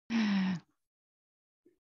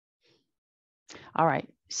All right.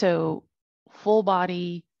 So full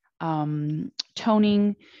body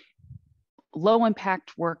toning, low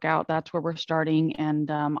impact workout. That's where we're starting.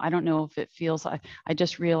 And I don't know if it feels, I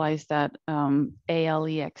just realized that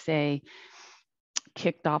ALEXA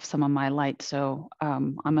kicked off some of my light. So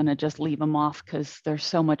I'm going to just leave them off because there's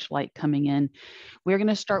so much light coming in. We're going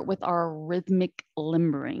to start with our rhythmic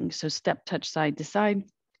limbering. So step, touch, side to side.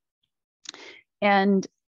 And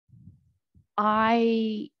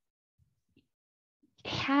I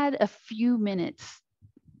had a few minutes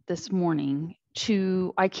this morning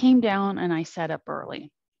I came down and I set up early.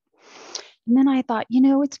 And then I thought,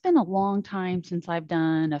 it's been a long time since I've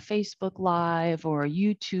done a Facebook Live or a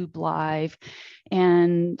YouTube Live.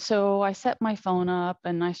 And so I set my phone up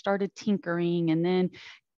and I started tinkering. And then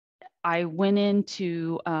I went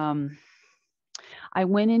into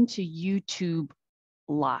YouTube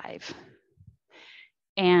Live.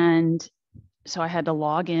 And so I had to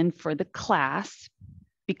log in for the class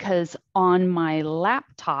because on my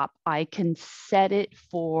laptop, I can set it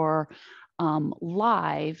for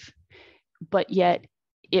live, but yet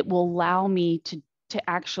it will allow me to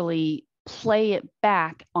actually play it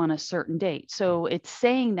back on a certain date. So it's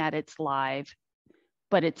saying that it's live,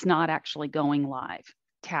 but it's not actually going live.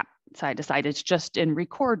 Tap side to side. It's just in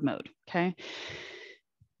record mode. Okay.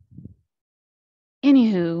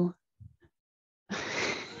 Anywho,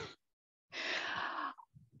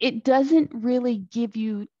 it doesn't really give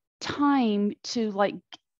you time to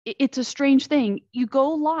it's a strange thing. You go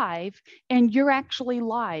live and you're actually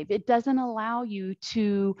live. It doesn't allow you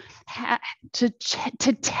to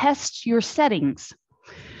test your settings.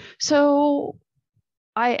 So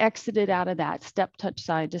I exited out of that, step, touch,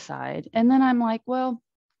 side to side. And then I'm like, well,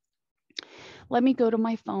 let me go to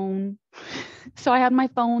my phone. So I had my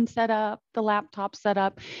phone set up, the laptop set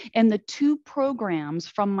up, and the two programs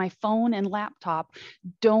from my phone and laptop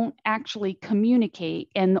don't actually communicate.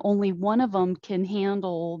 And only one of them can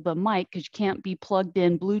handle the mic because you can't be plugged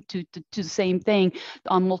in Bluetooth to the same thing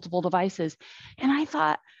on multiple devices. And I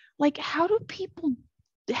thought, like, how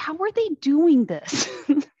are they doing this?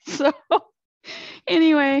 So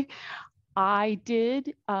anyway, I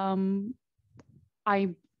did, I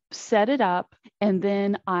set it up and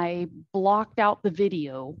then I blocked out the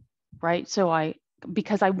video, right? So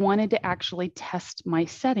because I wanted to actually test my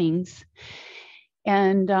settings.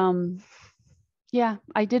 And yeah,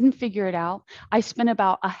 I didn't figure it out. I spent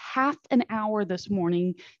about a half an hour this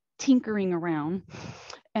morning tinkering around,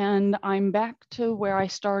 and I'm back to where I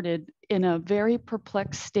started in a very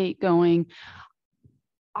perplexed state going,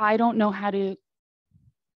 I don't know how to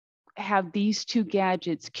have these two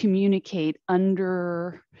gadgets communicate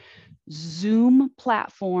under Zoom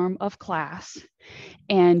platform of class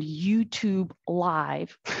and YouTube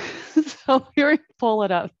live. So here, pull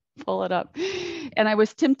it up. And I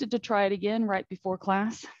was tempted to try it again right before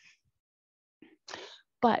class.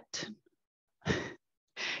 But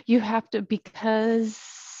you have to, because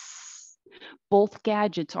both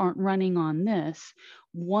gadgets aren't running on this,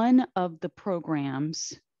 one of the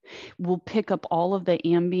programs will pick up all of the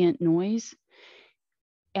ambient noise.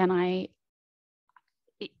 And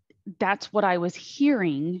that's what I was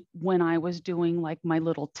hearing when I was doing like my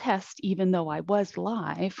little test, even though I was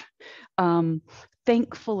live.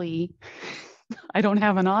 Thankfully, I don't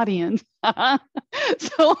have an audience.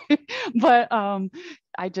 So, but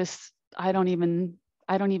I don't even,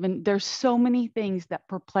 there's so many things that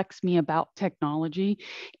perplex me about technology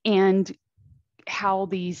and how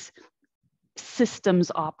these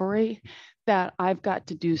systems operate that I've got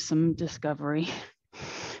to do some discovery.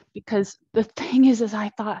 Because the thing is I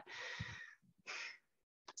thought,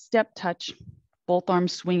 step, touch, both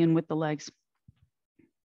arms swinging with the legs.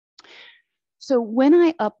 So when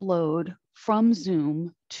I upload from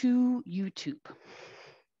Zoom to YouTube,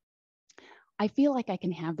 I feel like I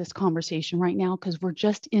can have this conversation right now because we're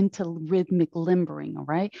just into rhythmic limbering, all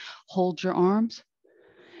right? Hold your arms,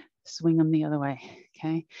 swing them the other way,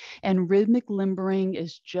 okay? And rhythmic limbering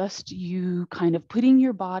is just you kind of putting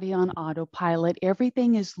your body on autopilot.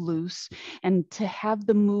 Everything is loose, and to have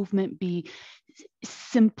the movement be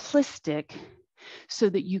simplistic so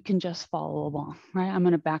that you can just follow along, right? I'm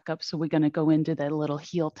going to back up. So we're going to go into the little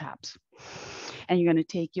heel taps. And you're going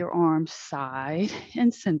to take your arms side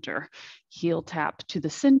and center, heel tap to the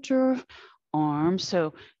center, arm.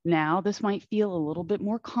 So now this might feel a little bit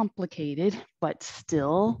more complicated, but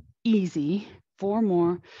still easy. 4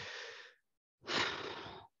 more.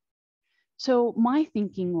 So my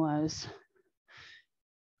thinking was,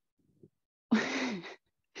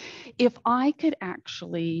 if I could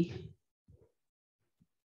actually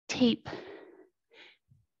tape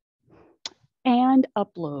and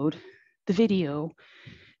upload the video,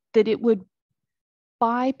 that it would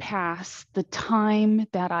bypass the time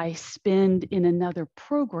that I spend in another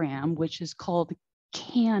program, which is called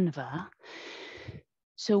Canva.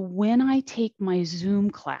 So when I take my Zoom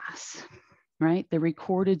class, right, the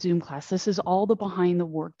recorded Zoom class, this is all the behind the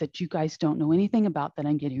work that you guys don't know anything about that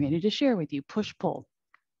I'm getting ready to share with you, push pull.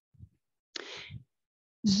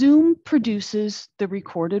 Zoom produces the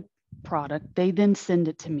recorded product. They then send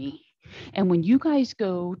it to me. And when you guys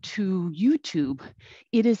go to YouTube,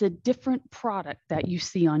 it is a different product that you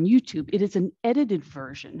see on YouTube. It is an edited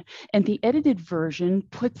version, and the edited version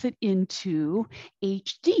puts it into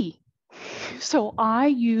HD. So I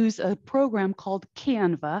use a program called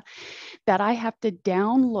Canva that I have to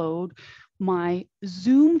download my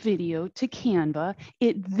Zoom video to Canva.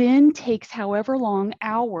 It then takes however long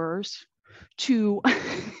hours to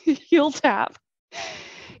heel tap.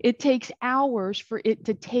 It takes hours for it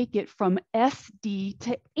to take it from SD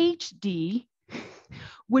to HD,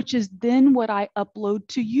 which is then what I upload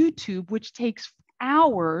to YouTube, which takes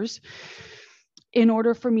hours in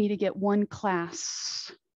order for me to get one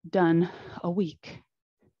class done a week.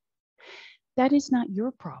 That is not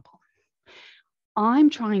your problem. I'm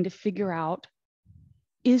trying to figure out,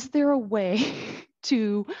 is there a way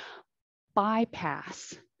to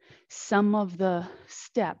bypass some of the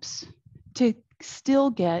steps to still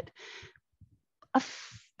get a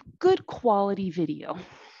good quality video?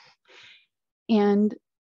 And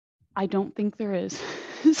I don't think there is.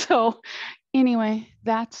 So anyway,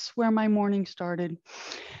 that's where my morning started.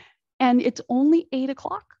 And it's only 8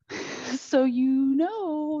 o'clock. So you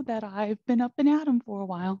know that I've been up and at 'em for a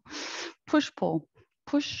while. Push, pull,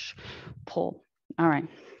 push, pull. All right.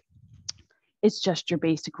 It's just your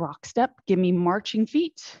basic rock step. Give me marching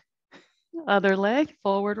feet. Other leg,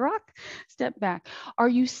 forward rock, step back. Are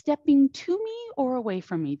you stepping to me or away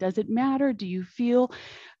from me? Does it matter? Do you feel?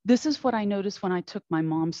 This is what I noticed when I took my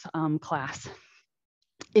mom's class,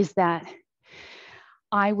 is that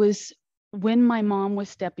when my mom was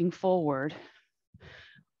stepping forward,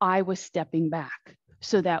 I was stepping back,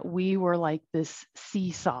 so that we were like this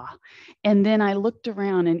seesaw. And then I looked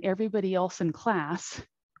around, and everybody else in class,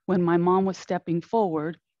 when my mom was stepping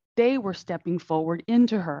forward, they were stepping forward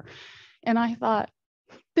into her. And I thought,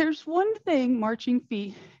 there's one thing, marching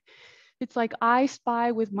feet. It's like I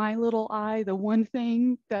spy with my little eye the one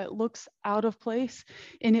thing that looks out of place.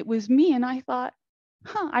 And it was me. And I thought,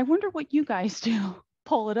 I wonder what you guys do.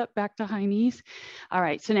 Pull it up back to high knees. All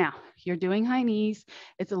right, so now you're doing high knees.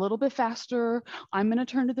 It's a little bit faster. I'm going to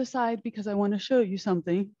turn to the side because I want to show you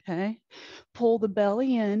something, okay? Pull the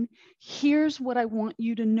belly in. Here's what I want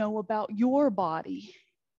you to know about your body.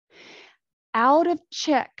 Out of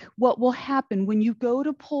check, what will happen when you go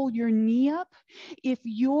to pull your knee up, if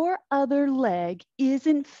your other leg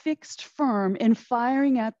isn't fixed firm and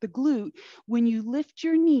firing at the glute, when you lift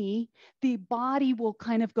your knee, the body will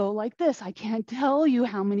kind of go like this. I can't tell you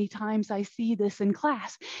how many times I see this in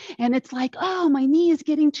class. And it's like, oh, my knee is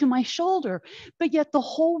getting to my shoulder, but yet the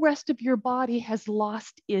whole rest of your body has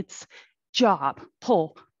lost its job.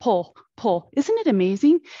 Pull, pull, pull. Isn't it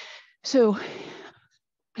amazing? So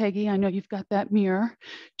Peggy, I know you've got that mirror.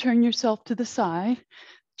 Turn yourself to the side.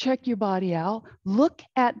 Check your body out. Look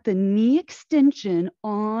at the knee extension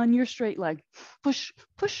on your straight leg. Push,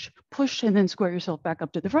 push, push, and then square yourself back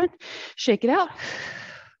up to the front. Shake it out.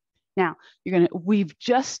 Now, we've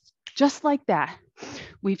just like that,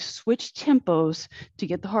 we've switched tempos to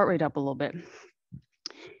get the heart rate up a little bit.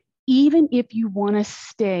 Even if you want to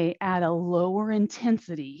stay at a lower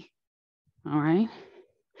intensity, all right,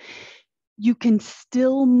 you can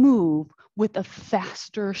still move with a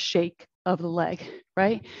faster shake of the leg,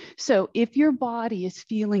 right? So if your body is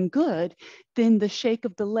feeling good, then the shake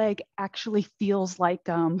of the leg actually feels like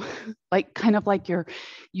kind of like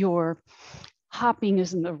your hopping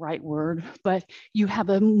isn't the right word, but you have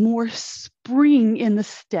a more spring in the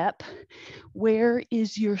step. Where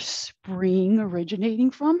is your spring originating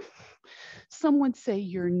from? Some would say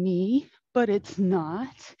your knee, but it's not.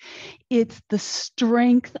 It's the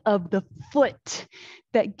strength of the foot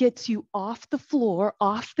that gets you off the floor,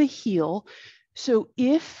 off the heel. So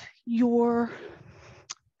if you're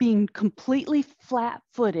being completely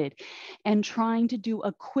flat-footed and trying to do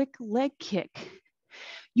a quick leg kick,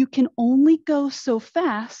 you can only go so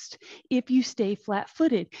fast if you stay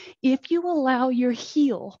flat-footed. If you allow your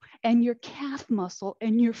heel and your calf muscle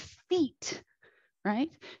and your feet, right,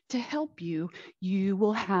 to help you, you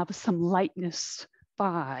will have some lightness.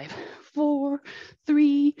 5, 4,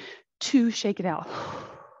 3, 2, shake it out.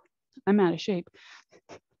 I'm out of shape.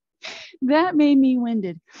 That made me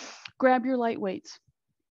winded. Grab your light weights.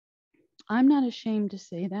 I'm not ashamed to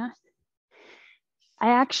say that.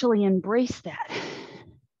 I actually embrace that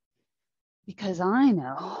because I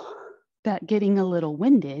know that getting a little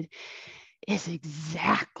winded is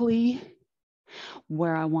exactly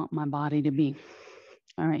where I want my body to be.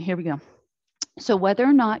 All right, here we go. So whether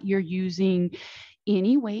or not you're using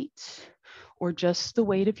any weight or just the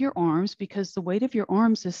weight of your arms, because the weight of your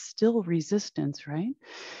arms is still resistance, right?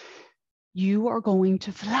 You are going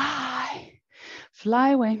to fly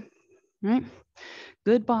away, right?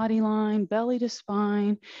 Good body line, belly to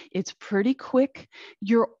spine. It's pretty quick.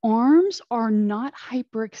 Your arms are not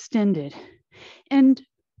hyperextended. And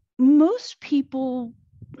most people,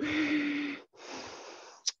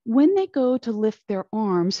 when they go to lift their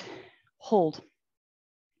arms, hold.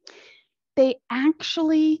 They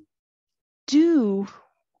actually do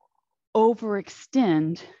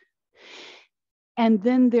overextend, and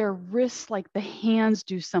then their wrists, like the hands,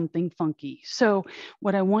 do something funky. So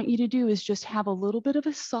what I want you to do is just have a little bit of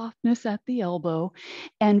a softness at the elbow,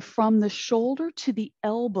 and from the shoulder to the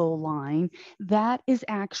elbow line, that is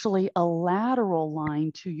actually a lateral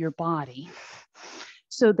line to your body.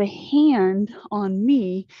 So the hand on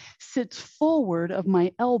me sits forward of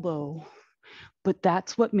my elbow, but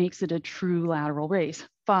that's what makes it a true lateral raise.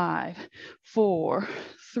 5, 4,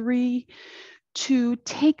 3, 2,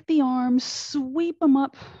 take the arms, sweep them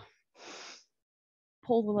up,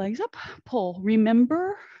 pull the legs up, pull.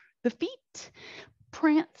 Remember the feet,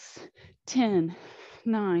 prance. 10,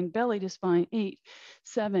 9, belly to spine. 8,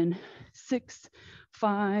 7, 6,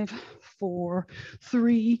 5, 4,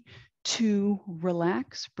 3, 2,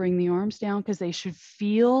 relax, bring the arms down because they should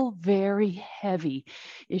feel very heavy.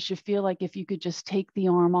 It should feel like if you could just take the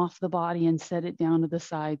arm off the body and set it down to the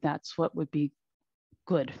side, that's what would be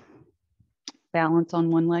good. Balance on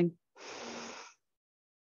one leg.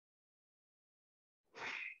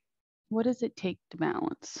 What does it take to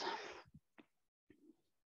balance?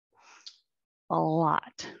 A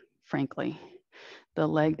lot, frankly. The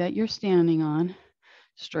leg that you're standing on,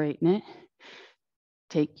 straighten it,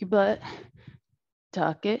 take your butt,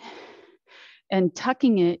 tuck it, and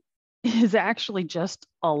tucking it is actually just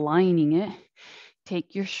aligning it.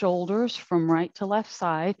 Take your shoulders from right to left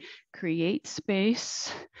side, create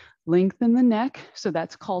space, lengthen the neck. So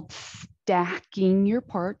that's called stacking your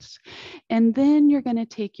parts. And then you're going to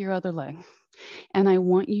take your other leg. And I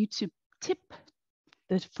want you to tip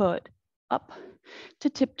the foot up to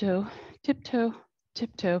tiptoe, tiptoe,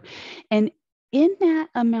 tiptoe. And in that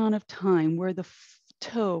amount of time where the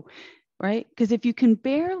toe, right? Because if you can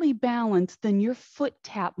barely balance, then your foot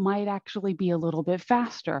tap might actually be a little bit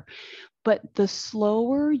faster. But the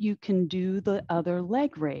slower you can do the other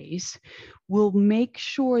leg raise will make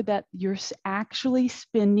sure that you're actually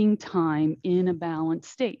spending time in a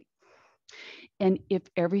balanced state. And if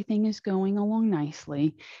everything is going along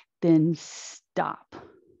nicely, then stop.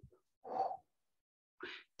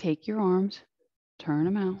 Take your arms, turn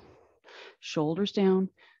them out, shoulders down,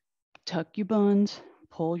 tuck your buns,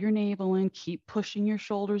 pull your navel in, keep pushing your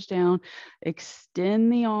shoulders down,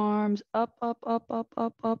 extend the arms up, up, up, up,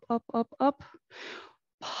 up, up, up, up, up.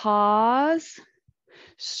 Pause,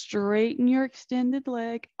 straighten your extended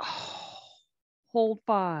leg. Hold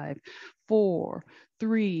 5, 4,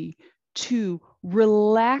 3, 2,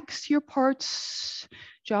 relax your parts,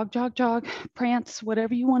 jog, jog, jog, prance,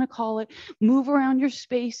 whatever you want to call it, move around your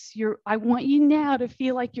space. I want you now to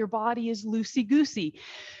feel like your body is loosey-goosey.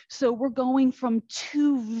 So we're going from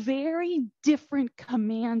 2 very different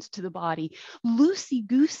commands to the body.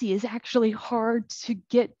 Loosey-goosey is actually hard to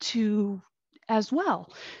get to as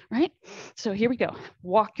well, right? So here we go.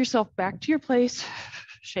 Walk yourself back to your place,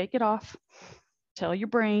 shake it off, tell your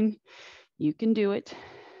brain you can do it.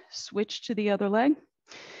 Switch to the other leg.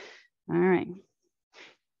 All right.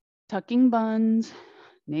 Tucking buns,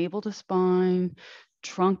 navel to spine,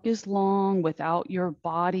 trunk is long without your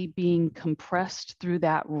body being compressed through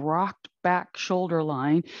that rocked back shoulder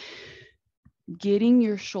line. Getting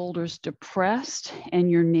your shoulders depressed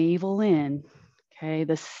and your navel in, okay?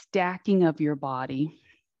 The stacking of your body.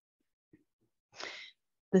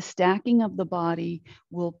 The stacking of the body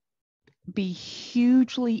will be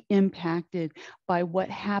hugely impacted by what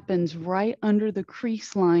happens right under the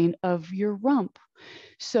crease line of your rump.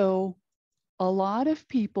 So a lot of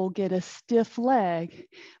people get a stiff leg,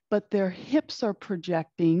 but their hips are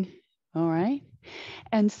projecting, all right?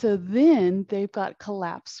 And so then they've got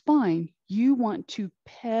collapsed spine. You want to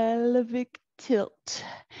pelvic tilt.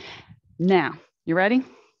 Now, you ready?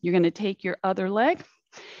 You're going to take your other leg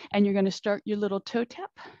and you're going to start your little toe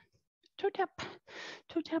tap, toe tap,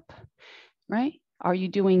 toe tap, right? Are you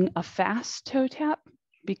doing a fast toe tap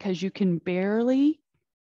because you can barely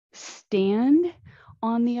stand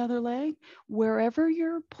on the other leg, wherever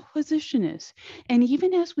your position is. And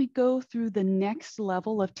even as we go through the next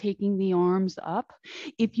level of taking the arms up,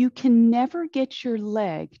 if you can never get your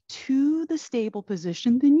leg to the stable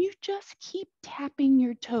position, then you just keep tapping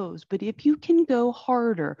your toes. But if you can go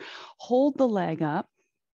harder, hold the leg up,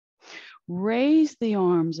 raise the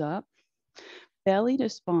arms up, belly to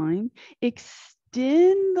spine,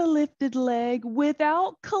 extend the lifted leg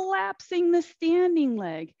without collapsing the standing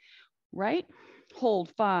leg, right?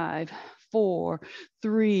 Hold 5, 4,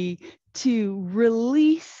 3, 2,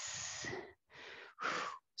 release.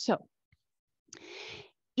 So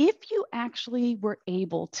if you actually were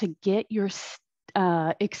able to get your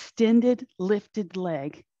extended lifted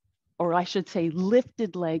leg, or I should say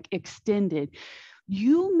lifted leg extended,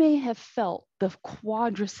 you may have felt the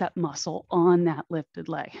quadricep muscle on that lifted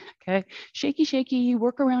leg, okay? Shaky, shaky, you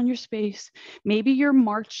work around your space. Maybe you're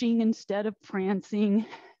marching instead of prancing,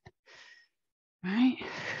 right?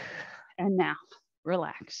 And now,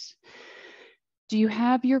 relax. Do you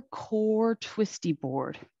have your core twisty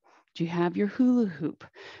board? Do you have your hula hoop?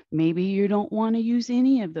 Maybe you don't want to use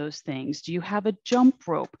any of those things. Do you have a jump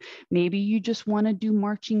rope? Maybe you just want to do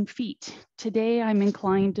marching feet. Today, I'm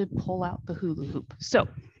inclined to pull out the hula hoop. So,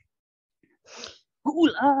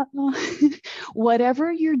 hula, whatever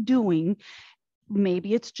you're doing,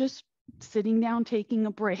 maybe it's just sitting down, taking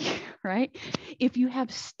a break, right? If you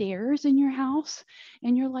have stairs in your house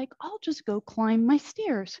and you're like, I'll just go climb my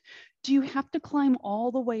stairs. Do you have to climb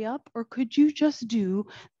all the way up, or could you just do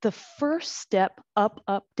the first step up,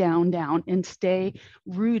 up, down, down, and stay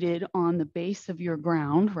rooted on the base of your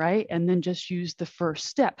ground, right? And then just use the first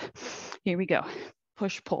step. Here we go.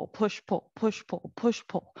 Push, pull, push, pull, push, pull, push,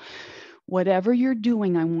 pull. Whatever you're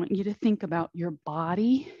doing, I want you to think about your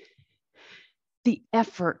body, the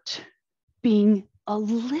effort being a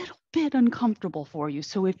little bit uncomfortable for you.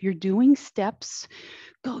 So if you're doing steps,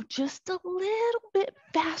 go just a little bit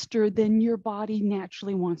faster than your body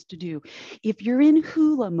naturally wants to do. If you're in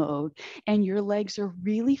hula mode and your legs are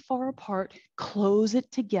really far apart, close it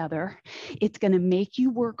together. It's going to make you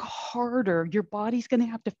work harder. Your body's going to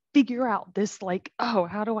have to figure out this, like, oh,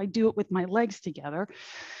 how do I do it with my legs together?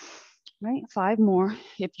 Right, 5 more.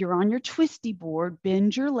 If you're on your twisty board,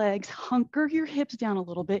 bend your legs, hunker your hips down a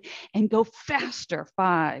little bit, and go faster.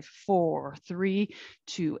 5, 4, 3,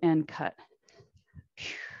 2, and cut.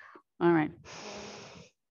 All right.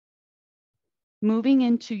 Moving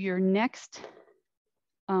into your next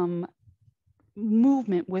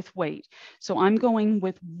movement with weight. So I'm going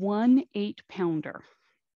with 1 8-pounder.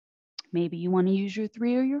 Maybe you want to use your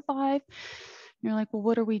 3 or your 5. You're like, well,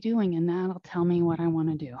 what are we doing? And that'll tell me what I want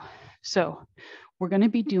to do. So we're going to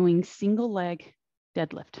be doing single leg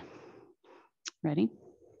deadlift. Ready?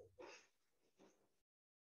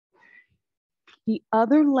 The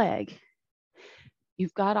other leg,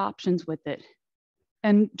 you've got options with it.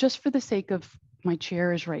 And just for the sake of my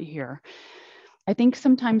chair is right here, I think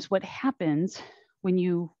sometimes what happens when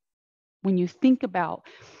you think about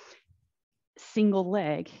single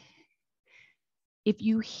leg, if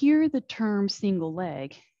you hear the term single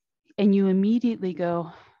leg and you immediately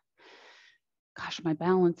go, gosh, my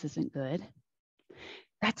balance isn't good,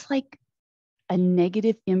 that's like a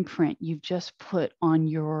negative imprint you've just put on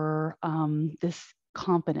your this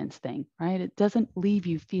confidence thing, right? It doesn't leave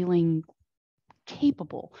you feeling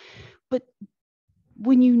capable. But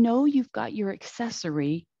when you know you've got your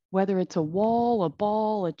accessory, whether it's a wall, a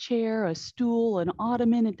ball, a chair, a stool, an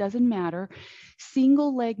ottoman, it doesn't matter.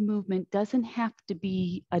 Single leg movement doesn't have to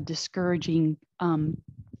be a discouraging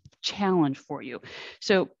challenge for you.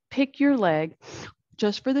 So pick your leg.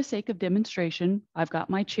 Just for the sake of demonstration, I've got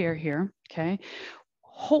my chair here, okay?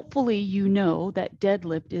 Hopefully you know that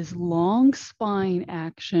deadlift is long spine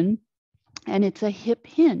action and it's a hip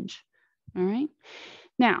hinge, all right?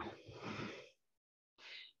 Now,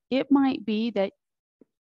 it might be that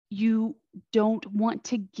you don't want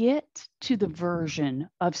to get to the version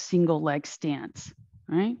of single leg stance,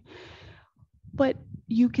 right? But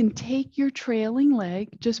you can take your trailing leg,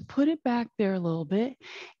 just put it back there a little bit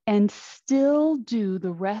and still do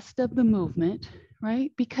the rest of the movement,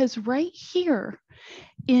 right? Because right here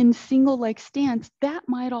in single leg stance, that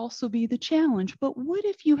might also be the challenge. But what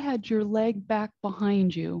if you had your leg back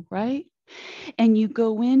behind you, right? And you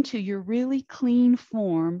go into your really clean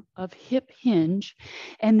form of hip hinge,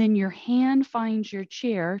 and then your hand finds your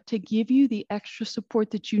chair to give you the extra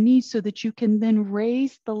support that you need so that you can then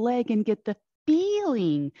raise the leg and get the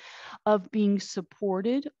feeling of being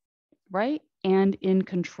supported, right? And in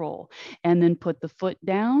control. And then put the foot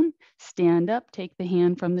down, stand up, take the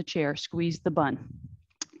hand from the chair, squeeze the bun.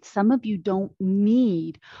 Some of you don't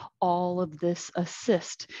need all of this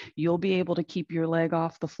assist. You'll be able to keep your leg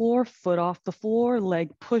off the floor, foot off the floor,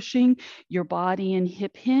 leg pushing, your body in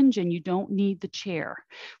hip hinge, and you don't need the chair.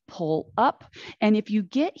 Pull up. And if you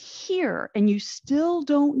get here and you still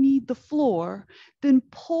don't need the floor, then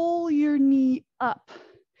pull your knee up.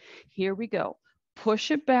 Here we go.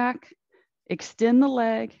 Push it back, extend the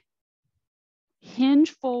leg,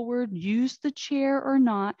 hinge forward, use the chair or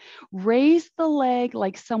not, raise the leg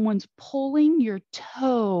like someone's pulling your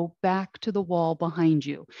toe back to the wall behind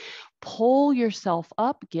you. Pull yourself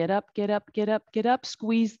up, get up, get up, get up, get up,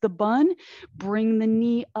 squeeze the bun, bring the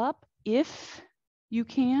knee up if you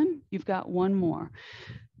can. You've got one more.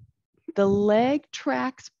 The leg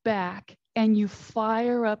tracks back and you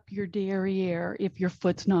fire up your derriere if your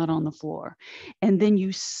foot's not on the floor. And then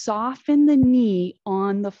you soften the knee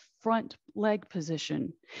on the front leg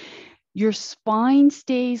position. Your spine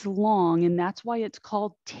stays long, and that's why it's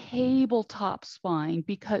called tabletop spine,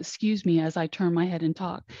 because, excuse me, as I turn my head and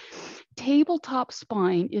talk, tabletop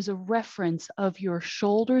spine is a reference of your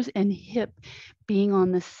shoulders and hip being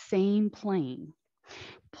on the same plane.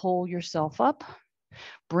 Pull yourself up,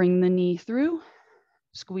 bring the knee through,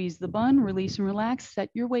 squeeze the bun, release and relax, set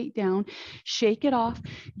your weight down, shake it off.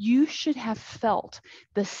 You should have felt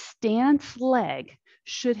the stance leg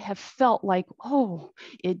should have felt like, oh,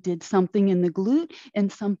 it did something in the glute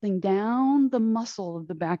and something down the muscle of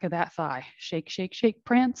the back of that thigh. Shake, shake, shake,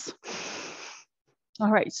 prance.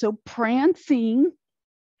 All right, so prancing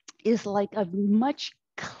is like a much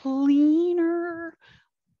cleaner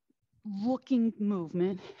looking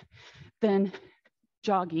movement than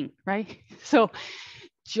jogging, right? So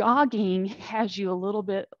jogging has you a little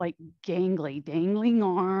bit like gangly, dangling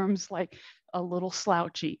arms, like a little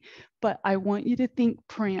slouchy. But I want you to think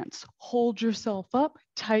prance. Hold yourself up,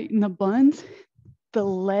 tighten the buns, the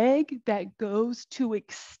leg that goes to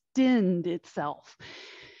extend itself.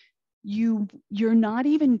 You're not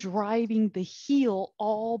even driving the heel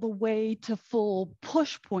all the way to full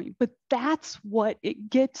push point, but that's what it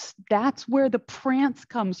gets. That's where the prance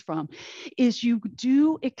comes from, is you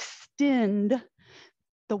do extend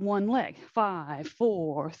the one leg. 5,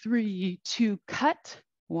 4, 3, 2, cut,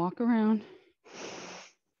 walk around.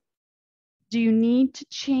 Do you need to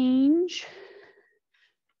change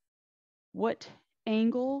what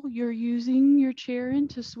angle you're using your chair in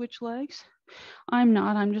to switch legs? I'm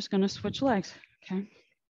not, I'm just going to switch legs. Okay.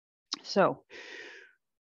 So,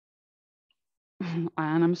 and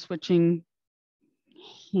I'm switching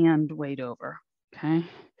hand weight over. Okay.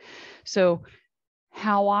 So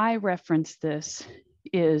how I reference this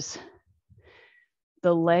is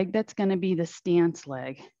the leg that's going to be the stance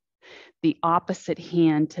leg. The opposite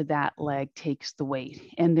hand to that leg takes the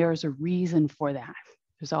weight. And there's a reason for that.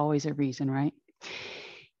 There's always a reason, right?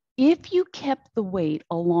 If you kept the weight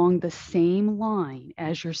along the same line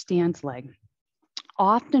as your stance leg,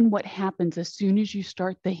 often what happens as soon as you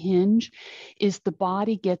start the hinge is the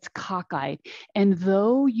body gets cockeyed. And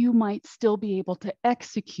though you might still be able to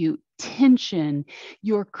execute tension,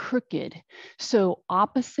 you're crooked. So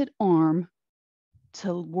opposite arm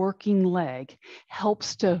to working leg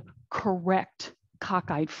helps to correct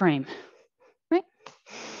cockeyed frame, right?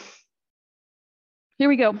 Here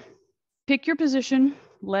we go. Pick your position,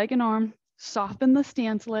 leg and arm, soften the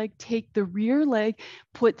stance leg, take the rear leg,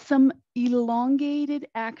 put some elongated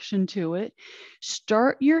action to it,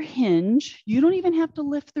 start your hinge. You don't even have to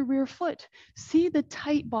lift the rear foot. See the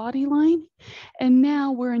tight body line? And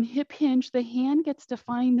now we're in hip hinge. The hand gets to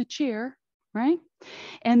find the chair, right?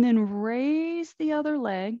 And then raise the other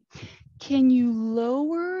leg. Can you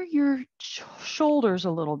lower your shoulders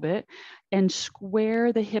a little bit and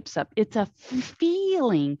square the hips up? It's a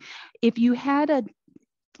feeling. If you had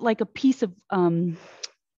like a piece of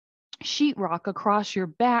sheetrock across your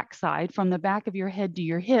backside from the back of your head to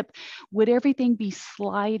your hip, would everything be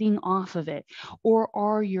sliding off of it? Or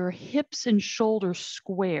are your hips and shoulders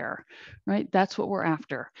square, right? That's what we're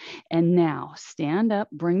after. And now stand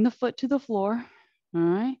up, bring the foot to the floor. All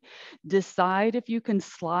right. Decide if you can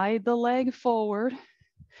slide the leg forward.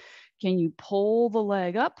 Can you pull the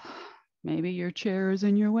leg up? Maybe your chair is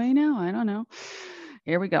in your way now. I don't know.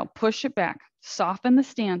 Here we go. Push it back. Soften the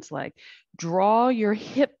stance leg. Draw your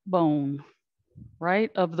hip bone, right,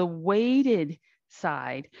 of the weighted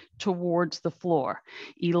side towards the floor.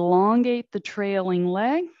 Elongate the trailing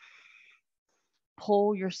leg.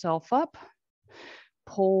 Pull yourself up.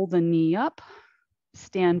 Pull the knee up.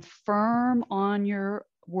 Stand firm on your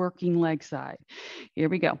working leg side. Here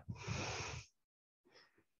we go.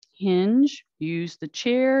 hinge, use the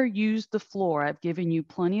chair, use the floor. I've given you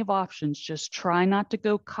plenty of options. Just try not to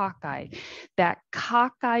go cockeyed. That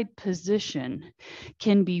cockeyed position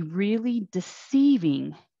can be really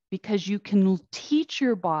deceiving because you can teach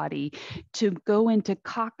your body to go into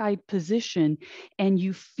cockeyed position and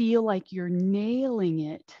you feel like you're nailing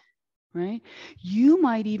it, right? You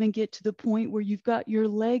might even get to the point where you've got your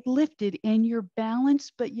leg lifted and you're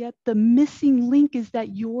balanced, but yet the missing link is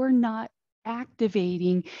that you're not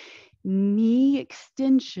activating knee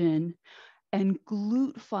extension and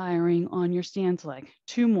glute firing on your stance leg.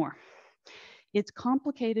 Two more. It's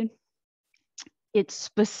complicated. It's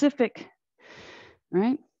specific,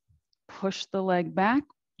 right? Push the leg back.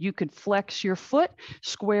 You could flex your foot,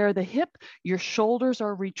 square the hip. Your shoulders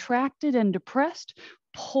are retracted and depressed.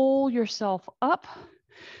 Pull yourself up,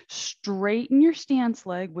 straighten your stance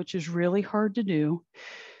leg, which is really hard to do.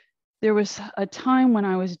 There was a time when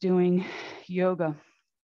I was doing yoga,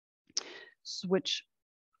 this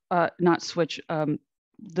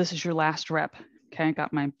is your last rep. Okay, I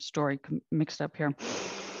got my story mixed up here.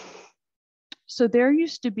 So there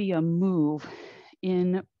used to be a move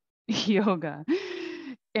in yoga,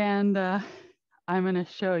 and I'm going to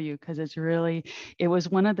show you because it was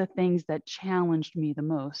one of the things that challenged me the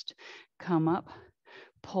most. Come up,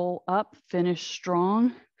 pull up, finish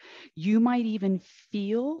strong. You might even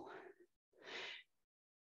feel.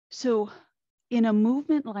 So in a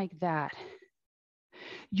movement like that,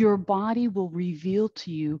 your body will reveal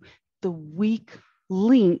to you the weak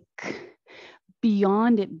link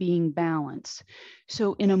beyond it being balanced.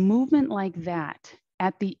 So in a movement like that,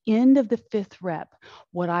 at the end of the 5th rep,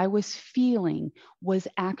 what I was feeling was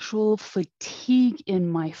actual fatigue in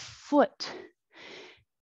my foot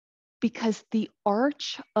because the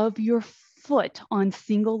arch of your foot on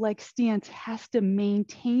single leg stance has to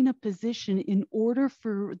maintain a position in order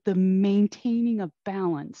for the maintaining of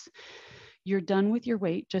balance. You're done with your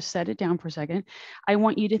weight. Just set it down for a second. I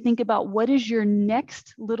want you to think about what is your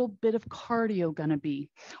next little bit of cardio going to be?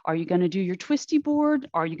 Are you going to do your twisty board?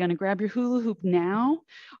 Are you going to grab your hula hoop now?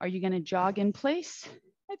 Are you going to jog in place?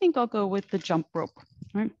 I think I'll go with the jump rope,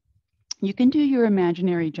 right? You can do your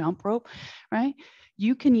imaginary jump rope, right?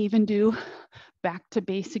 You can even do back to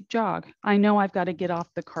basic jog. I know I've got to get off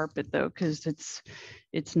the carpet though, because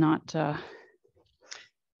it's not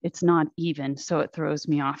even, so it throws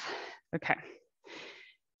me off. Okay.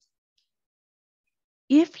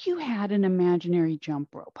 If you had an imaginary jump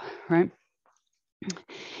rope, right?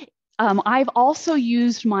 I've also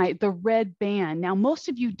used the red band. Now, most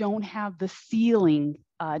of you don't have the ceiling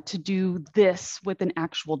to do this with an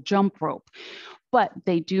actual jump rope, but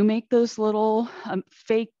they do make those little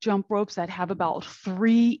fake jump ropes that have about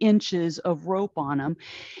 3 inches of rope on them.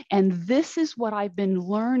 And this is what I've been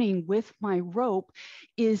learning with my rope,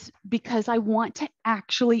 is because I want to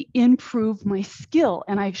actually improve my skill.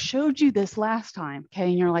 And I showed you this last time, okay?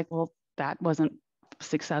 And you're like, well, that wasn't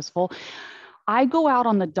successful. I go out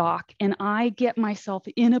on the dock and I get myself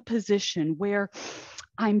in a position where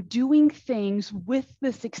I'm doing things with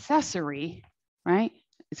this accessory, right?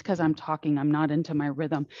 It's because I'm talking, I'm not into my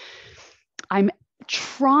rhythm. I'm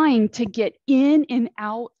trying to get in and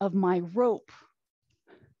out of my rope.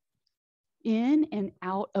 In and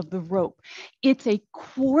out of the rope. It's a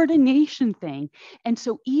coordination thing. And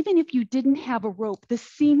so even if you didn't have a rope, this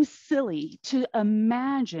seems silly to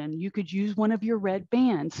imagine you could use one of your red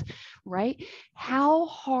bands, right? How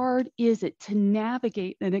hard is it to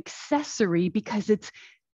navigate an accessory because it's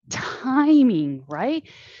timing, right?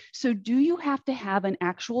 So do you have to have an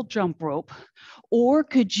actual jump rope, or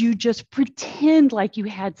could you just pretend like you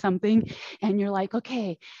had something and you're like,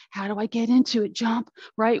 okay, how do I get into it? Jump,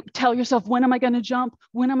 right? Tell yourself, when am I going to jump?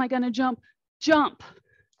 When am I going to jump? Jump,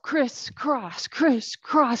 crisscross,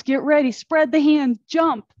 crisscross, get ready, spread the hands,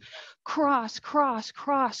 jump, cross, cross,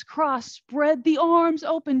 cross, cross, spread the arms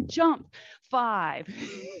open, jump. 5,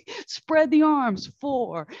 spread the arms,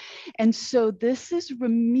 4. And so this is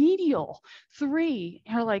remedial. 3,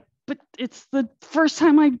 you're like, but it's the first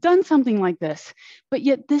time I've done something like this. But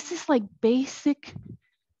yet this is like basic.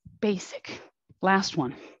 Last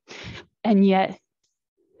one. And yet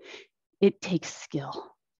it takes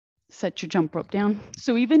skill. Set your jump rope down.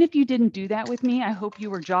 So even if you didn't do that with me, I hope you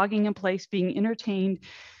were jogging in place, being entertained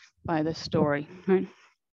by this story, right?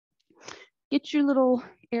 Get your little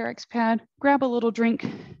Eric's pad, grab a little drink.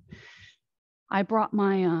 I brought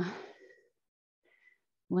my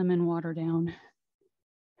lemon water down.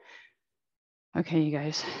 Okay, you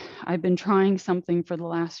guys, I've been trying something for the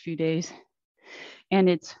last few days, and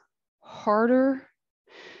it's harder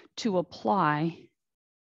to apply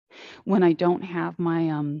when I don't have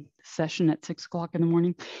my session at 6 o'clock in the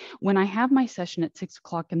morning. When I have my session at 6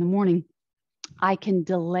 o'clock in the morning, I can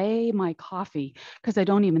delay my coffee because I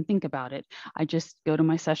don't even think about it. I just go to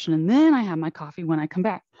my session and then I have my coffee when I come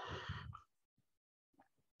back.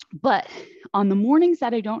 But on the mornings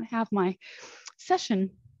that I don't have my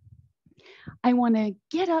session, I want to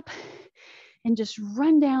get up and just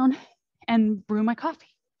run down and brew my coffee.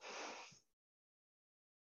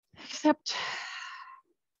 Except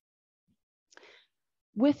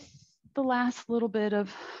with the last little bit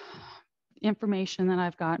of information that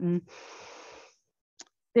I've gotten,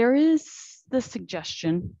 there is the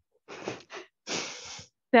suggestion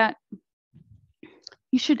that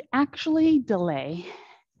you should actually delay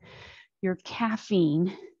your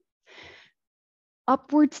caffeine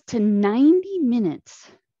upwards to 90 minutes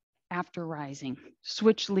after rising.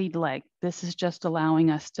 Switch lead leg. This is just allowing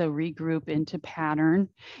us to regroup into pattern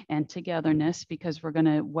and togetherness, because we're going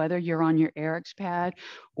to, whether you're on your Eric's pad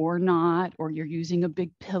or not, or you're using a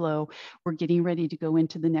big pillow, we're getting ready to go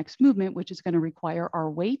into the next movement, which is going to require our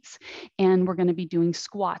weights. And we're going to be doing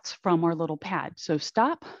squats from our little pad. So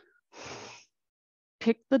stop,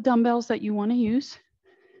 pick the dumbbells that you want to use.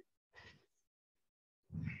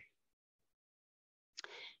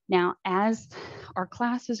 Now, as our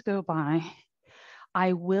classes go by,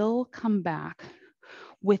 I will come back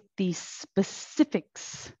with the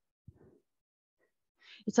specifics.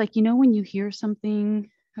 It's like, you know, when you hear something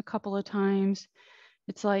a couple of times,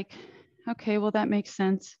 it's like, okay, well, that makes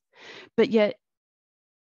sense. But yet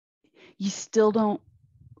you still don't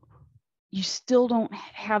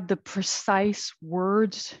have the precise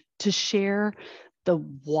words to share the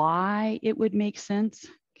why it would make sense.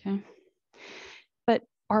 Okay. But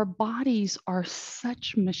our bodies are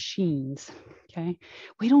such machines, okay?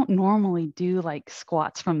 We don't normally do like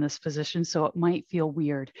squats from this position, so it might feel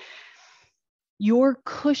weird. Your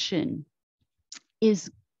cushion is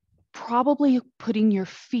probably putting your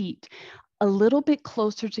feet a little bit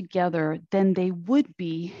closer together than they would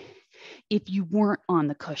be if you weren't on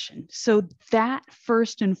the cushion. So that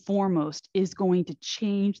first and foremost is going to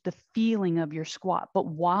change the feeling of your squat. But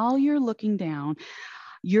while you're looking down,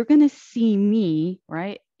 you're going to see me,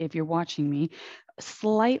 right? If you're watching me,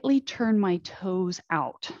 slightly turn my toes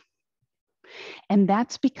out. And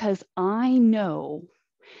that's because I know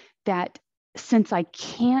that since I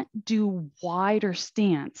can't do wider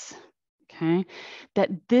stance, okay,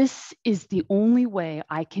 that this is the only way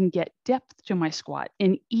I can get depth to my squat.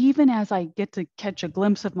 And even as I get to catch a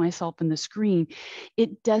glimpse of myself in the screen,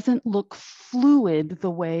 it doesn't look fluid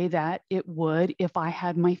the way that it would if I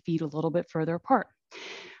had my feet a little bit further apart.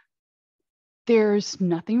 There's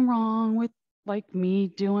nothing wrong with like me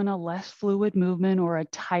doing a less fluid movement or a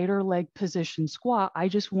tighter leg position squat. I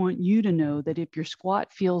just want you to know that if your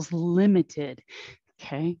squat feels limited,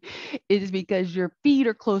 okay, it is because your feet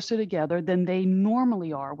are closer together than they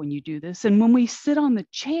normally are when you do this. And when we sit on the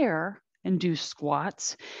chair and do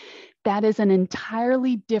squats, that is an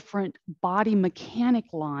entirely different body mechanic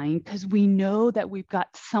line, because we know that we've got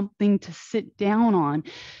something to sit down on.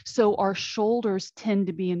 So our shoulders tend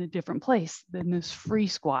to be in a different place than this free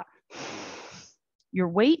squat. Your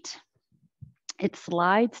weight, it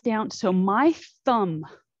slides down. So my thumb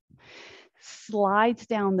slides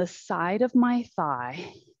down the side of my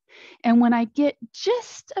thigh. And when I get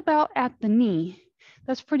just about at the knee,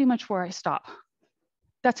 that's pretty much where I stop.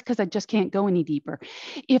 That's because I just can't go any deeper.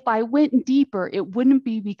 If I went deeper, it wouldn't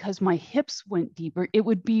be because my hips went deeper. It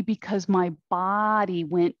would be because my body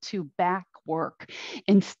went to back work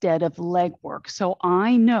instead of leg work. So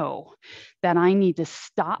I know that I need to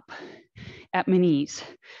stop at my knees,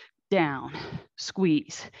 down,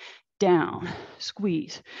 squeeze, down,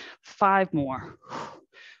 squeeze. 5 more,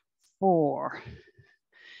 4.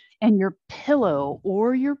 And your pillow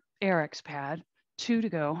or your Eric's pad, 2 to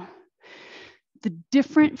go. The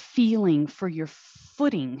different feeling for your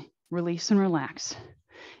footing, release and relax.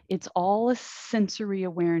 It's all a sensory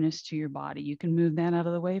awareness to your body. You can move that out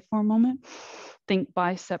of the way for a moment. Think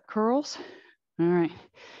bicep curls. All right,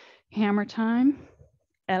 hammer time.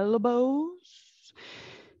 Elbows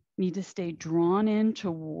need to stay drawn in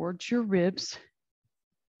towards your ribs.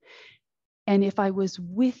 And if I was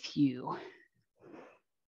with you,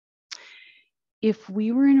 if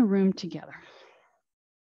we were in a room together,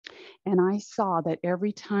 and I saw that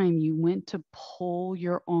every time you went to pull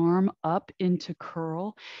your arm up into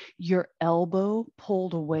curl, your elbow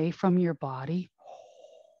pulled away from your body.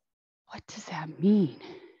 What does that mean?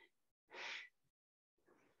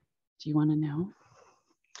 Do you want to know?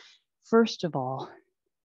 First of all,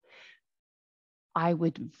 I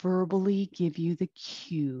would verbally give you the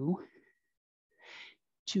cue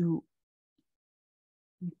to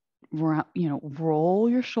roll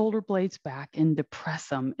your shoulder blades back and depress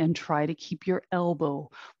them and try to keep your elbow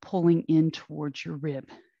pulling in towards your rib.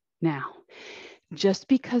 Now, just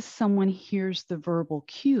because someone hears the verbal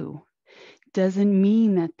cue doesn't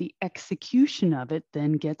mean that the execution of it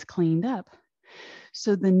then gets cleaned up.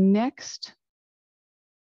 So the next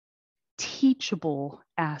teachable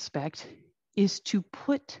aspect is to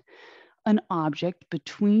put an object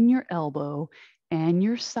between your elbow and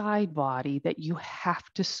your side body that you have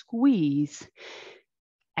to squeeze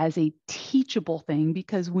as a teachable thing,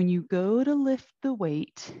 because when you go to lift the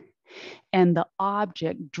weight and the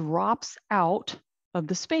object drops out of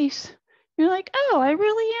the space, you're like, oh, I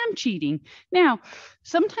really am cheating. Now,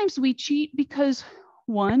 sometimes we cheat because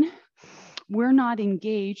one, we're not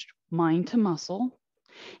engaged mind to muscle,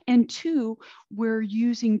 and two, we're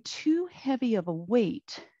using too heavy of a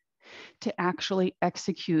weight to actually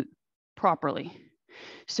execute properly.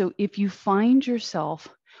 So if you find yourself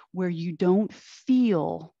where you don't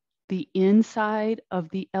feel the inside of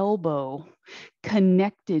the elbow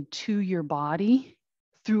connected to your body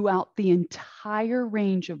throughout the entire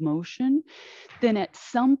range of motion, then at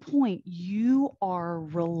some point you are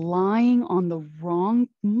relying on the wrong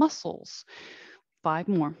muscles. 5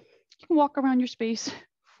 more. You can walk around your space.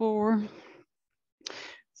 4,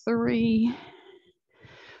 3,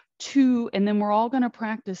 2, and then we're all going to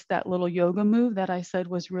practice that little yoga move that I said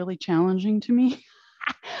was really challenging to me.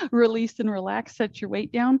 Release and relax, set your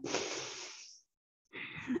weight down.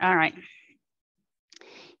 All right.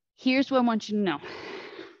 Here's what I want you to know.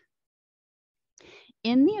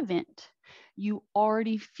 In the event you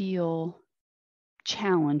already feel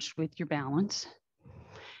challenged with your balance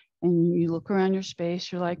and you look around your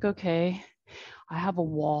space, you're like, okay, I have a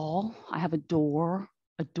wall, I have a door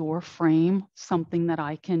frame, something that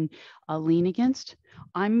I can lean against.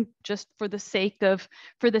 I'm just for the sake of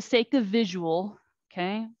visual,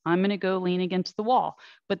 okay, I'm going to go lean against the wall,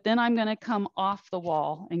 but then I'm going to come off the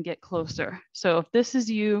wall and get closer. So if this is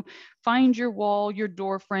you, find your wall, your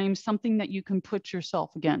door frame, something that you can put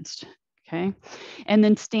yourself against, okay, and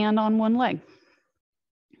then stand on one leg.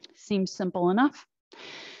 Seems simple enough.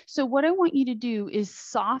 So what I want you to do is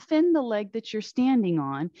soften the leg that you're standing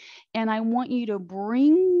on, and I want you to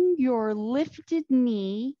bring your lifted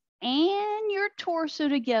knee and your torso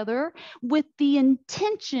together with the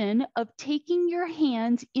intention of taking your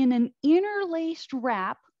hands in an interlaced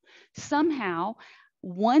wrap somehow.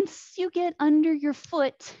 Once you get under your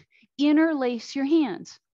foot, interlace your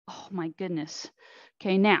hands. Oh my goodness.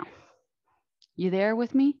 Okay, now, you there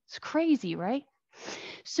with me? It's crazy, right?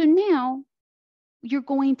 So now, you're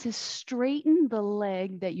going to straighten the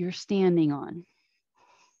leg that you're standing on,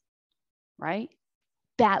 right?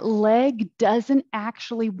 That leg doesn't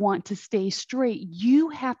actually want to stay straight. You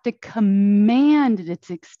have to command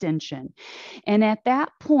its extension. And at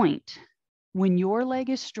that point, when your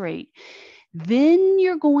leg is straight, then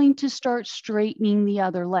you're going to start straightening the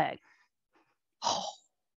other leg. Oh.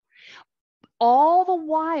 All the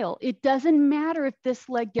while, it doesn't matter if this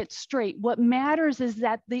leg gets straight. What matters is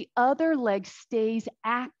that the other leg stays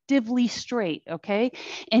actively straight, okay?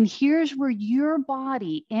 And here's where your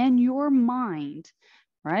body and your mind,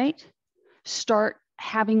 right, start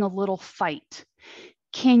having a little fight.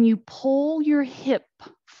 Can you pull your hip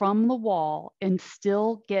from the wall and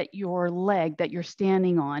still get your leg that you're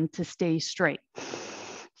standing on to stay straight?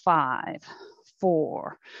 5,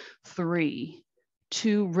 4, 3,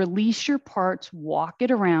 2, release your parts, walk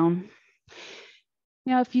it around.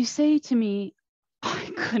 Now, if you say to me, I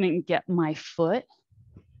couldn't get my foot,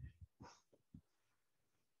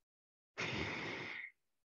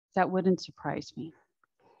 that wouldn't surprise me.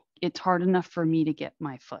 It's hard enough for me to get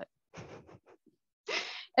my foot.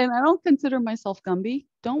 And I don't consider myself Gumby.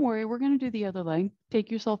 Don't worry, we're going to do the other leg.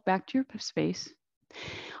 Take yourself back to your space.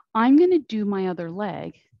 I'm going to do my other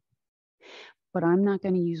leg, but I'm not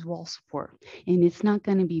going to use wall support, and it's not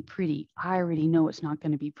going to be pretty. I already know it's not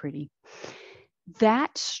going to be pretty.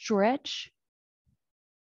 That stretch,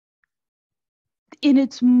 in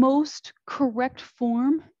its most correct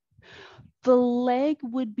form, the leg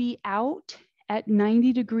would be out at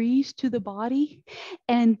 90 degrees to the body,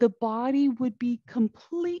 and the body would be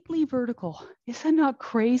completely vertical. Is that not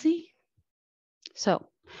crazy? So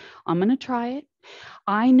I'm going to try it.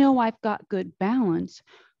 I know I've got good balance.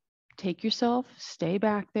 Take yourself, stay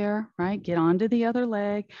back there, right? Get onto the other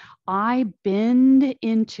leg. I bend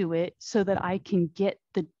into it so that I can get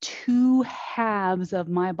the two halves of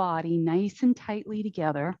my body nice and tightly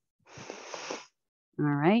together. All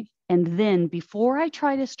right. And then before I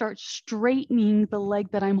try to start straightening the leg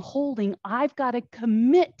that I'm holding, I've got to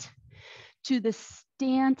commit to the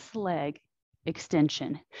stance leg.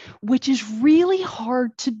 extension, which is really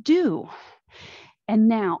hard to do. And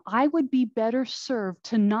now I would be better served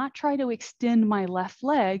to not try to extend my left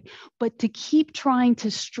leg, but to keep trying to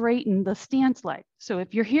straighten the stance leg. So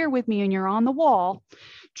if you're here with me and you're on the wall,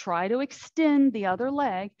 try to extend the other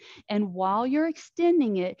leg. And while you're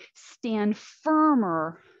extending it, stand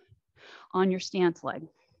firmer on your stance leg.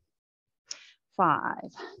 5,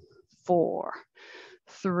 4,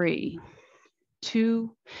 3,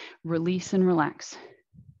 2, release and relax.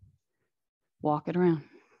 Walk it around.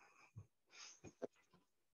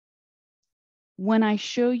 When I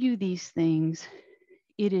show you these things,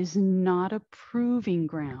 it is not a proving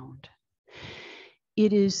ground.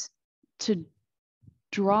 It is to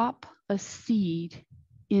drop a seed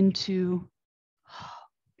into,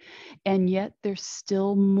 and yet there's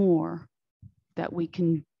still more that we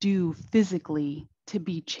can do physically to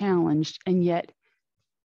be challenged. And yet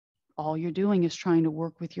all you're doing is trying to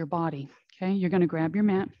work with your body. Okay, you're going to grab your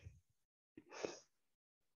mat.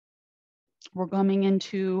 We're coming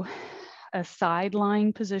into a side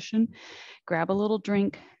lying position. Grab a little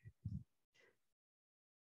drink.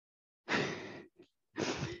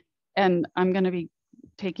 And I'm going to be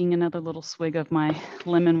taking another little swig of my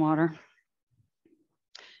lemon water.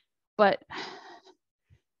 But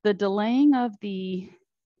the delaying of the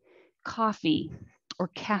coffee or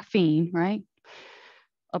caffeine, right,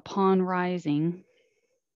 upon rising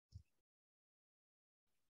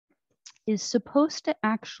is supposed to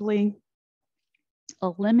actually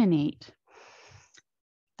eliminate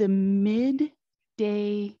the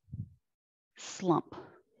midday slump.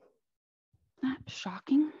 Isn't that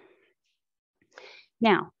shocking?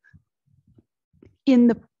 Now, in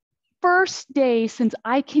the first day since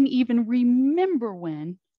I can even remember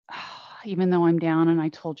when, even though I'm down and I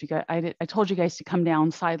told you guys to come down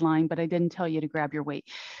sideline, but I didn't tell you to grab your weight.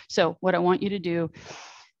 So what I want you to do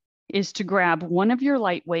is to grab one of your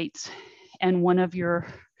light weights and one of your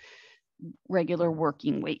regular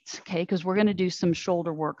working weights, okay? Because we're going to do some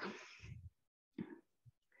shoulder work.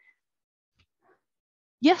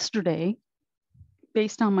 Yesterday,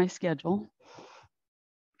 based on my schedule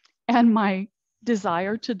and my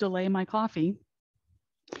desire to delay my coffee,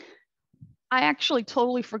 I actually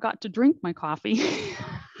totally forgot to drink my coffee.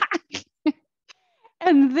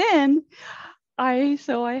 And then I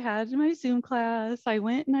had my Zoom class. I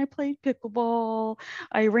went and I played pickleball.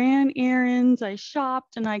 I ran errands. I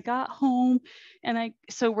shopped and I got home. And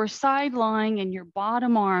so we're side lying and your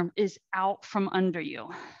bottom arm is out from under you.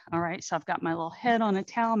 All right. So I've got my little head on a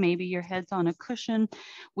towel. Maybe your head's on a cushion.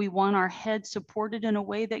 We want our head supported in a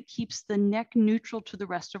way that keeps the neck neutral to the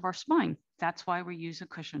rest of our spine. That's why we use a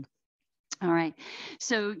cushion. All right.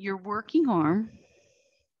 So your working arm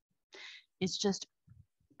is just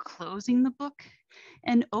closing the book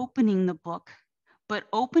and opening the book, but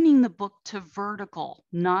opening the book to vertical,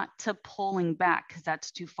 not to pulling back because that's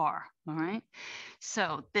too far. All right.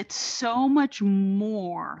 So it's so much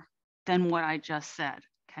more than what I just said.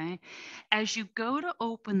 Okay. As you go to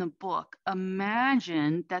open the book,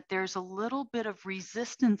 imagine that there's a little bit of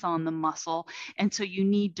resistance on the muscle. And so you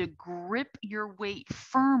need to grip your weight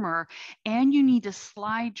firmer and you need to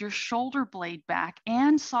slide your shoulder blade back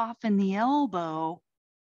and soften the elbow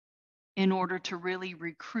in order to really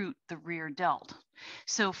recruit the rear delt.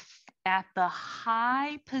 So at the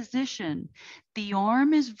high position, the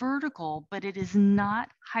arm is vertical, but it is not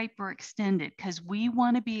hyperextended because we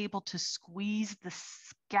want to be able to squeeze the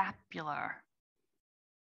scapula.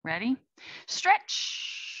 Ready?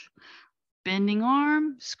 Stretch. Bending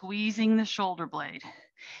arm, squeezing the shoulder blade.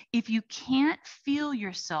 If you can't feel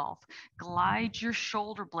yourself, glide your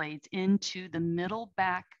shoulder blades into the middle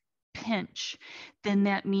back pinch, then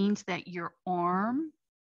that means that your arm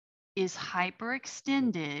is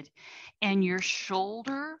hyperextended and your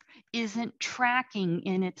shoulder isn't tracking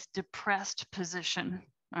in its depressed position.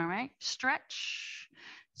 All right, stretch,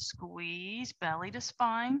 squeeze, belly to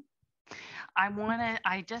spine.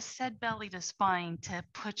 I just said belly to spine to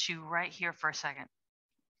put you right here for a second.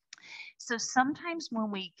 So sometimes when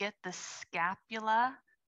we get the scapula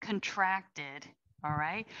contracted, all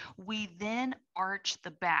right, we then arch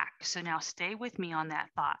the back. So now stay with me on that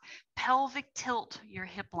thought. Pelvic tilt your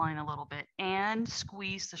hip line a little bit and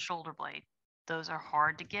squeeze the shoulder blade. Those are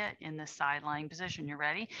hard to get in the side lying position. You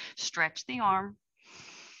ready? Stretch the arm.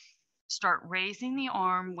 Start raising the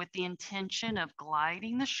arm with the intention of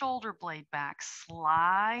gliding the shoulder blade back,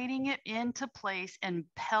 sliding it into place and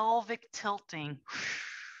pelvic tilting.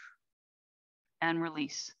 And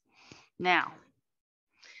release. Now,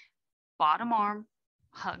 bottom arm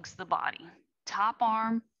hugs the body. Top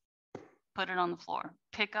arm, put it on the floor.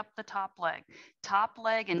 Pick up the top leg. Top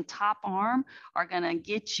leg and top arm are going to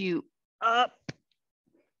get you up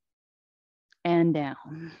and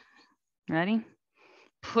down. Ready?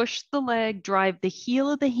 Push the leg, drive the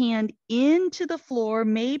heel of the hand into the floor.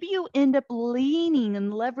 Maybe you end up leaning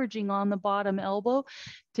and leveraging on the bottom elbow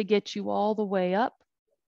to get you all the way up,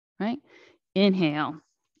 right? Inhale,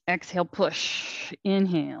 exhale, push,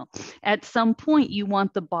 inhale. At some point, you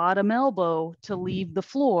want the bottom elbow to leave the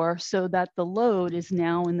floor so that the load is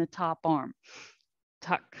now in the top arm.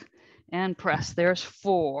 Tuck and press. There's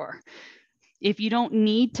 4. If you don't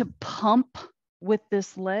need to pump with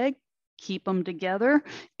this leg, keep them together.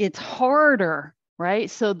 It's harder, right?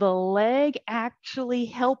 So the leg actually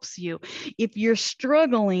helps you. If you're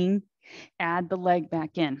struggling, add the leg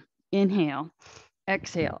back in. Inhale,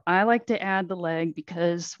 exhale. I like to add the leg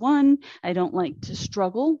because 1, I don't like to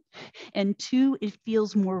struggle, and 2, it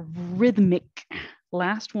feels more rhythmic.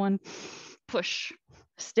 Last one, push,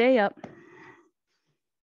 stay up.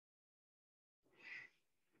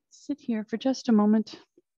 Sit here for just a moment.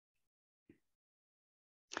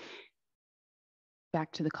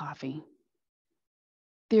 Back to the coffee.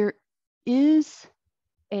 There is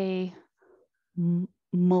a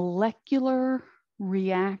molecular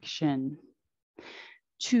reaction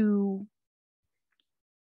to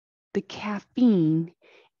the caffeine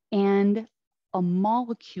and a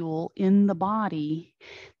molecule in the body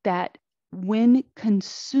that, when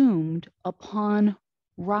consumed upon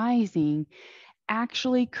rising,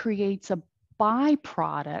 actually creates a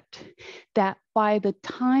byproduct that by the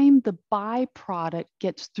time the byproduct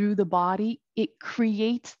gets through the body, it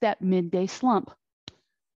creates that midday slump.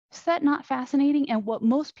 Is that not fascinating? And what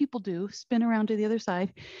most people do, spin around to the other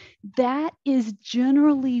side, that is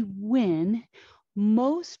generally when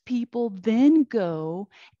most people then go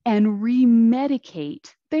and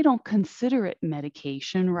remedicate. They don't consider it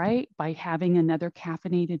medication, right? By having another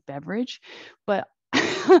caffeinated beverage. But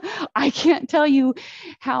I can't tell you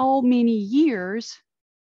how many years,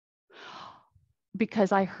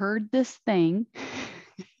 because I heard this thing.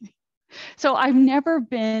 So I've never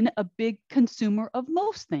been a big consumer of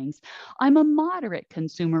most things. I'm a moderate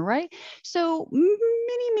consumer, right? So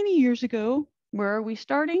many years ago, where are we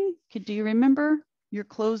starting? Do you remember? You're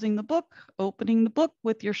closing the book, opening the book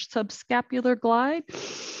with your subscapular glide.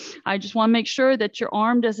 I just want to make sure that your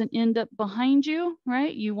arm doesn't end up behind you,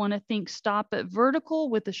 right? You want to think stop at vertical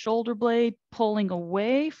with the shoulder blade pulling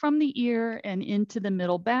away from the ear and into the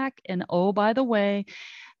middle back. And oh, by the way,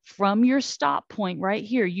 from your stop point right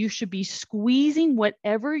here, you should be squeezing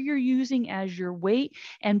whatever you're using as your weight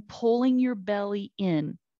and pulling your belly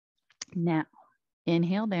in. Now,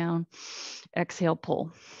 inhale down, exhale,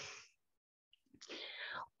 pull.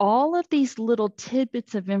 All of these little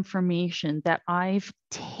tidbits of information that I've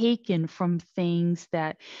taken from things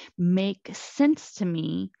that make sense to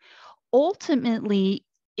me, ultimately,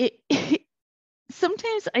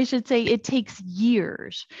 sometimes I should say it takes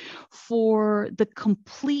years for the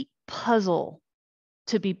complete puzzle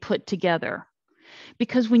to be put together.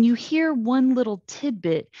 Because when you hear one little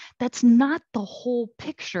tidbit, that's not the whole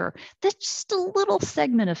picture. That's just a little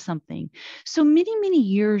segment of something. So many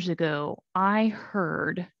years ago, I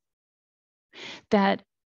heard that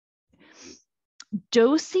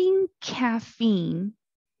dosing caffeine,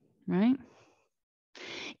 right,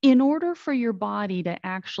 in order for your body to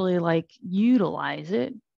actually utilize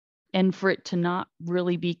it and for it to not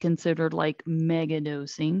really be considered like mega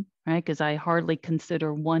dosing, right? Because I hardly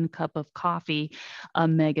consider 1 cup of coffee a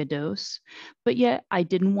mega dose, but yet I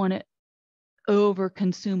didn't want to over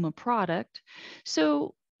consume a product.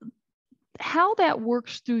 So how that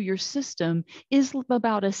works through your system is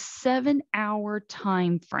about a 7-hour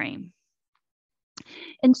time frame.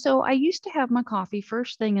 And so I used to have my coffee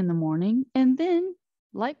first thing in the morning, and then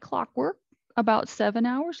like clockwork, about 7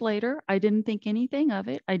 hours later, I didn't think anything of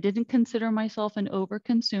it. I didn't consider myself an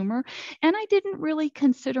overconsumer, and I didn't really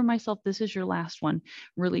consider myself, this is your last one,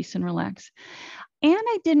 release and relax. And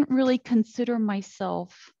I didn't really consider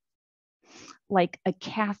myself like a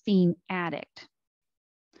caffeine addict.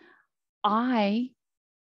 I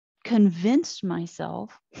convinced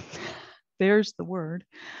myself, there's the word,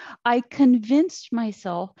 I convinced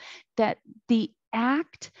myself that the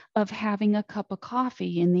act of having a cup of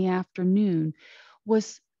coffee in the afternoon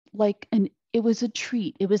was it was a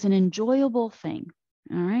treat. It was an enjoyable thing.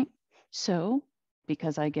 All right. So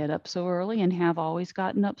because I get up so early and have always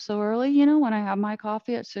gotten up so early, when I have my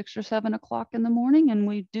coffee at 6 or 7 o'clock in the morning and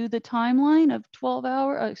we do the timeline of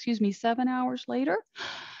 7 hours later,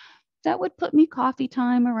 that would put me coffee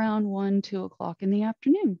time around 1, 2 o'clock in the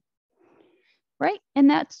afternoon. Right? And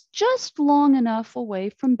that's just long enough away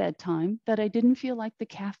from bedtime that I didn't feel like the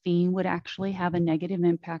caffeine would actually have a negative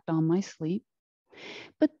impact on my sleep.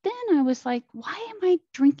 But then I was like, why am I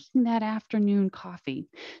drinking that afternoon coffee?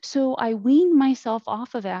 So I weaned myself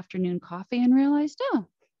off of afternoon coffee and realized, oh,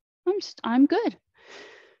 I'm good.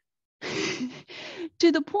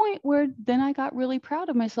 To the point where then I got really proud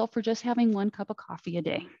of myself for just having 1 cup of coffee a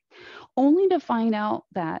day, only to find out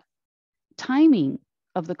that timing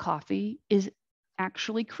of the coffee is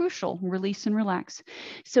actually crucial. Release and relax.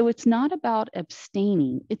 So it's not about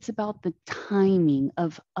abstaining, it's about the timing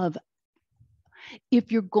of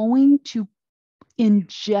if you're going to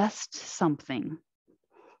ingest something.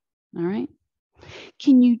 All right.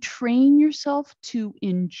 Can you train yourself to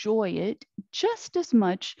enjoy it just as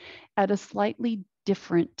much at a slightly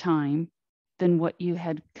different time than what you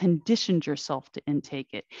had conditioned yourself to intake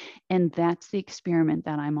it? And that's the experiment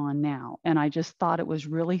that I'm on now. And I just thought it was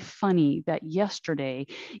really funny that yesterday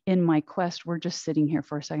in my quest, we're just sitting here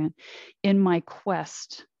for a second, in my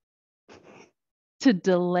quest to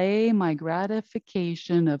delay my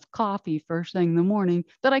gratification of coffee first thing in the morning,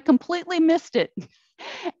 that I completely missed it.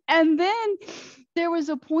 And then there was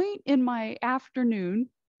a point in my afternoon,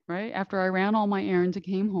 right after I ran all my errands and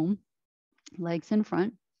came home, legs in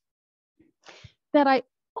front, that I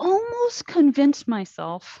almost convinced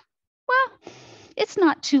myself, well, it's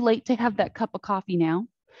not too late to have that cup of coffee now.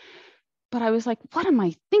 But I was like, what am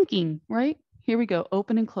I thinking? Right? Here we go,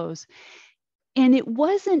 open and close. And it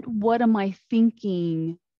wasn't what am I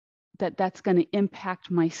thinking that's going to impact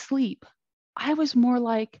my sleep. I was more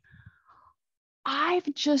like,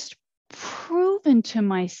 I've just proven to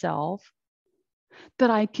myself that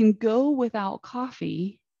I can go without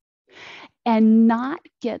coffee and not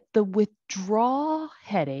get the withdrawal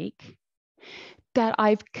headache that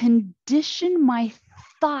I've conditioned my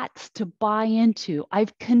thoughts to buy into.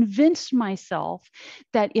 I've convinced myself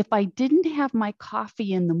that if I didn't have my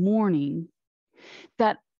coffee in the morning,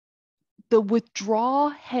 that the withdrawal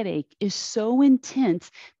headache is so intense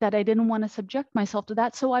that I didn't want to subject myself to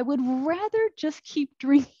that. So I would rather just keep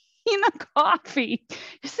drinking the coffee.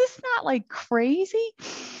 Is this not like crazy?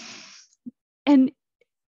 And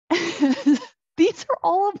these are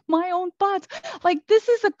all of my own thoughts. Like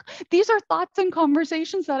these are thoughts and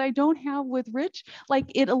conversations that I don't have with Rich. Like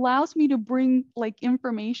it allows me to bring like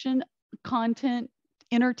information, content,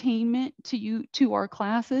 entertainment to you, to our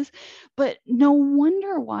classes. But no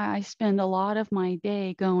wonder why I spend a lot of my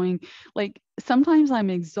day going, like sometimes I'm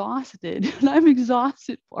exhausted and I'm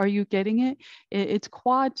exhausted. Are you getting it? It's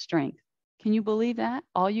quad strength. Can you believe that?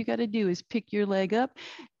 All you got to do is pick your leg up.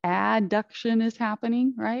 Adduction is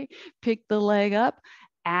happening, right? Pick the leg up.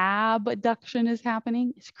 Abduction is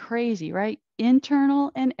happening. It's crazy, right?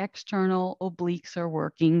 Internal and external obliques are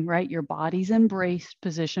working, right? Your body's embraced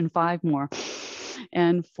position. 5 more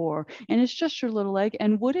and 4. And it's just your little leg.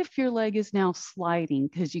 And what if your leg is now sliding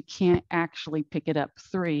because you can't actually pick it up?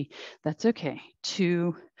 3. That's okay.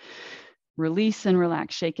 2. Release and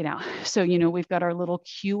relax. Shake it out. So, we've got our little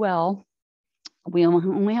QL. We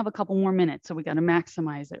only have a couple more minutes, so we got to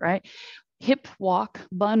maximize it, right? Hip walk,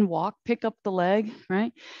 bun walk, pick up the leg,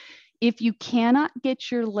 right? If you cannot get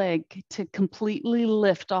your leg to completely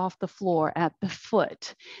lift off the floor at the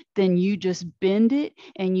foot, then you just bend it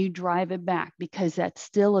and you drive it back, because that's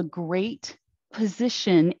still a great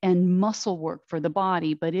position and muscle work for the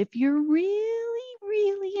body. But if you're really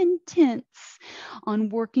intense on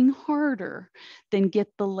working harder, then get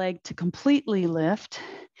the leg to completely lift.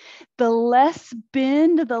 The less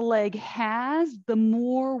bend the leg has, the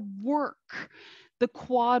more work the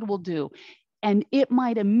quad will do. And it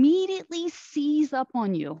might immediately seize up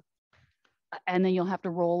on you. And then you'll have to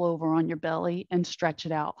roll over on your belly and stretch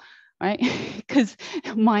it out, right? Because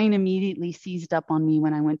mine immediately seized up on me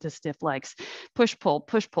when I went to stiff legs. Push,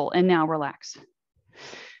 pull, and now relax.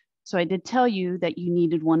 So I did tell you that you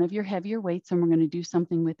needed one of your heavier weights, and we're going to do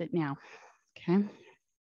something with it now. Okay.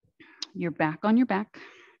 You're back on your back.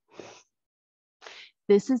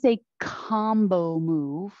 This is a combo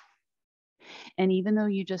move. And even though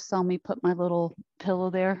you just saw me put my little pillow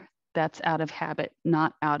there, that's out of habit,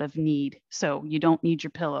 not out of need. So you don't need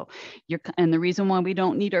your pillow. And the reason why we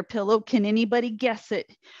don't need our pillow, can anybody guess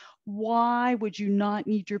it? Why would you not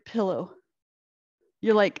need your pillow?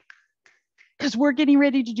 You're like, because we're getting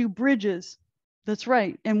ready to do bridges. That's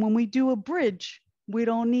right. And when we do a bridge, we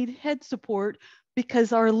don't need head support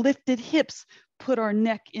because our lifted hips put our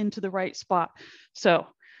neck into the right spot. So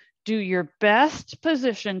do your best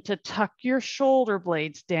position to tuck your shoulder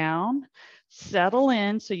blades down, settle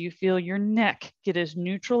in so you feel your neck get as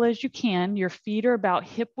neutral as you can. Your feet are about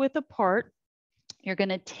hip width apart. You're going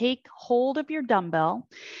to take hold of your dumbbell.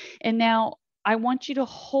 And now I want you to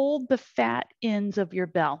hold the fat ends of your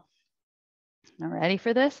bell. Now, ready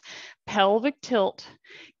for this? Pelvic tilt.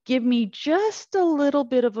 give me just a little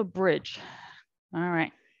bit of a bridge. All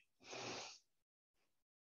right.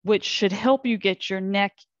 Which should help you get your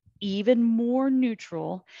neck even more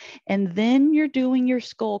neutral. And then you're doing your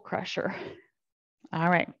skull crusher. All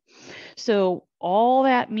right. So all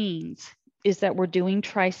that means is that we're doing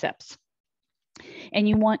triceps. And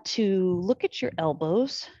you want to look at your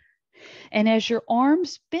elbows. And as your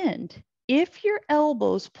arms bend, if your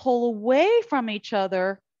elbows pull away from each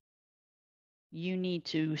other, you need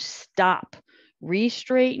to stop.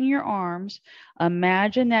 Re-straighten your arms.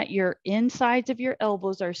 Imagine that your insides of your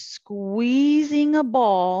elbows are squeezing a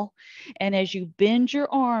ball. And as you bend your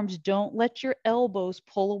arms, don't let your elbows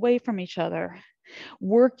pull away from each other.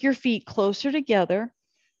 Work your feet closer together.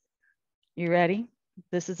 You ready?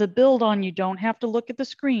 This is a build on. You don't have to look at the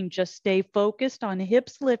screen. Just stay focused on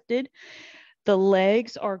hips lifted. The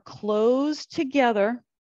legs are closed together.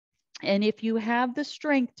 And if you have the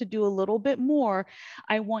strength to do a little bit more,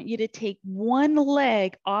 I want you to take one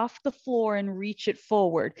leg off the floor and reach it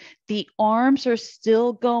forward. The arms are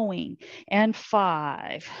still going. And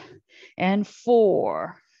 5 and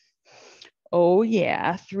 4. Oh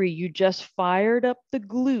yeah, 3. You just fired up the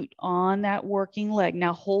glute on that working leg.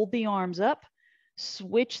 Now hold the arms up,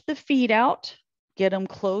 switch the feet out, get them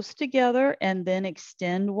close together, and then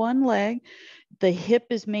extend one leg. The hip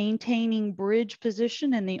is maintaining bridge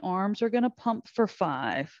position and the arms are going to pump for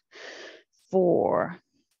 5, 4,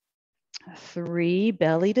 3,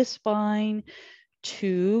 belly to spine,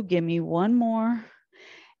 2, give me one more.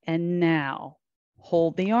 And now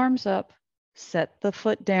hold the arms up, set the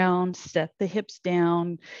foot down, set the hips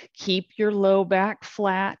down, keep your low back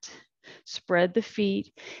flat, spread the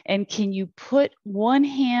feet. And can you put one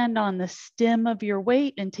hand on the stem of your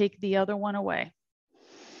weight and take the other one away?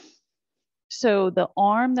 So the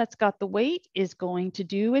arm that's got the weight is going to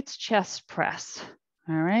do its chest press.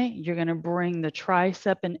 All right. You're going to bring the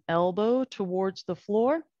tricep and elbow towards the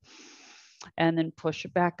floor and then push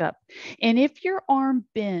it back up. And if your arm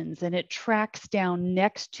bends and it tracks down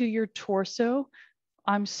next to your torso,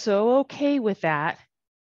 I'm so okay with that,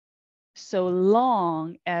 so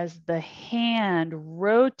long as the hand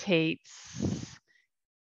rotates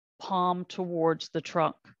palm towards the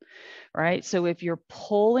trunk. Right? So if you're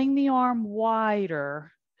pulling the arm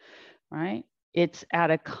wider, right, it's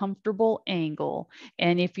at a comfortable angle.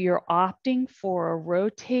 And if you're opting for a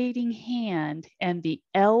rotating hand and the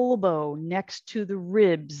elbow next to the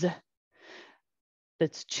ribs,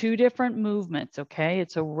 that's 2 different movements, okay?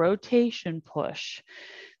 It's a rotation push,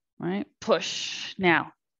 right? Push.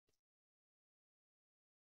 Now,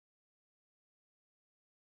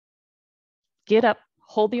 get up,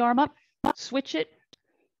 hold the arm up, switch it.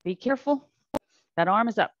 Be careful. That arm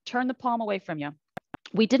is up. Turn the palm away from you.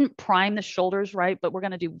 We didn't prime the shoulders right, but we're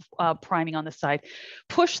going to do priming on the side.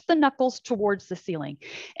 Push the knuckles towards the ceiling.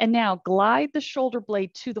 And now glide the shoulder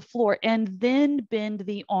blade to the floor and then bend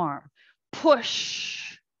the arm.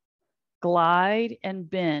 Push, glide, and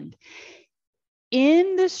bend.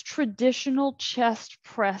 In this traditional chest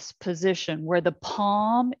press position where the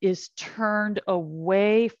palm is turned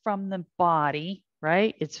away from the body,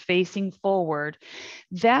 right? It's facing forward.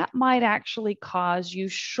 That might actually cause you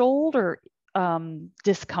shoulder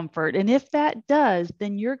discomfort. And if that does,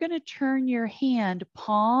 then you're going to turn your hand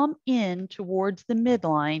palm in towards the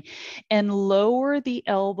midline and lower the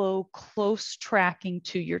elbow close tracking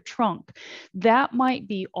to your trunk. That might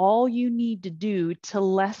be all you need to do to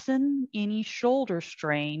lessen any shoulder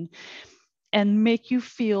strain and make you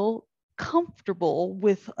feel comfortable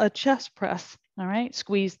with a chest press. All right,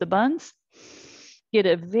 squeeze the buns. Get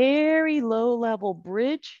a very low level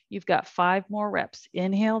bridge. You've got 5 more reps.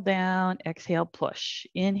 Inhale down, exhale, push.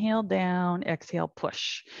 Inhale down, exhale,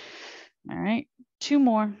 push. All right, 2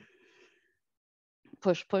 more.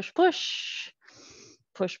 Push, push, push.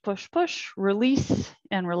 Push, push, push. Release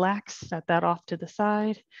and relax. Set that off to the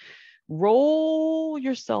side. Roll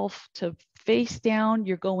yourself to face down.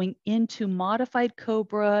 You're going into modified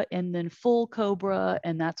cobra and then full cobra.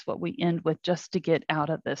 And that's what we end with just to get out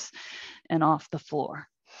of this and off the floor.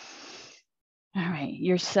 All right,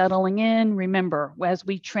 you're settling in. Remember, as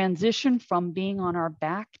we transition from being on our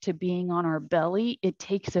back to being on our belly, it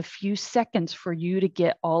takes a few seconds for you to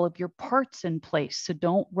get all of your parts in place. So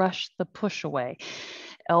don't rush the push away.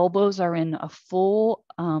 Elbows are in a full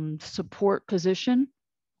support position.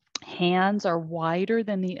 Hands are wider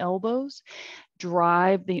than the elbows.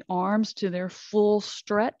 Drive the arms to their full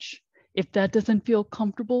stretch. If that doesn't feel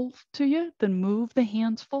comfortable to you, then move the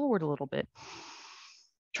hands forward a little bit.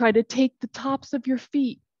 Try to take the tops of your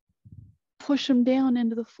feet, push them down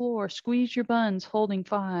into the floor. Squeeze your buns, holding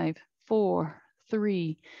 5, 4,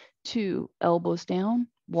 3, 2, elbows down.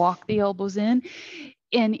 Walk the elbows in.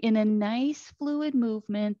 And in a nice fluid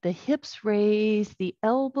movement, the hips raise, the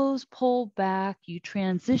elbows pull back, you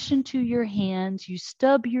transition to your hands, you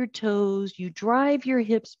stub your toes, you drive your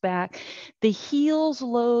hips back, the heels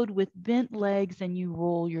load with bent legs, and you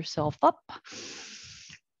roll yourself up.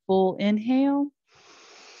 Full inhale,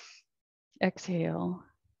 exhale.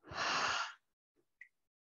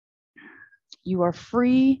 You are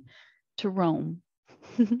free to roam.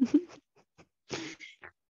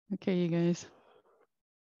 Okay, you guys.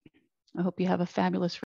 I hope you have a fabulous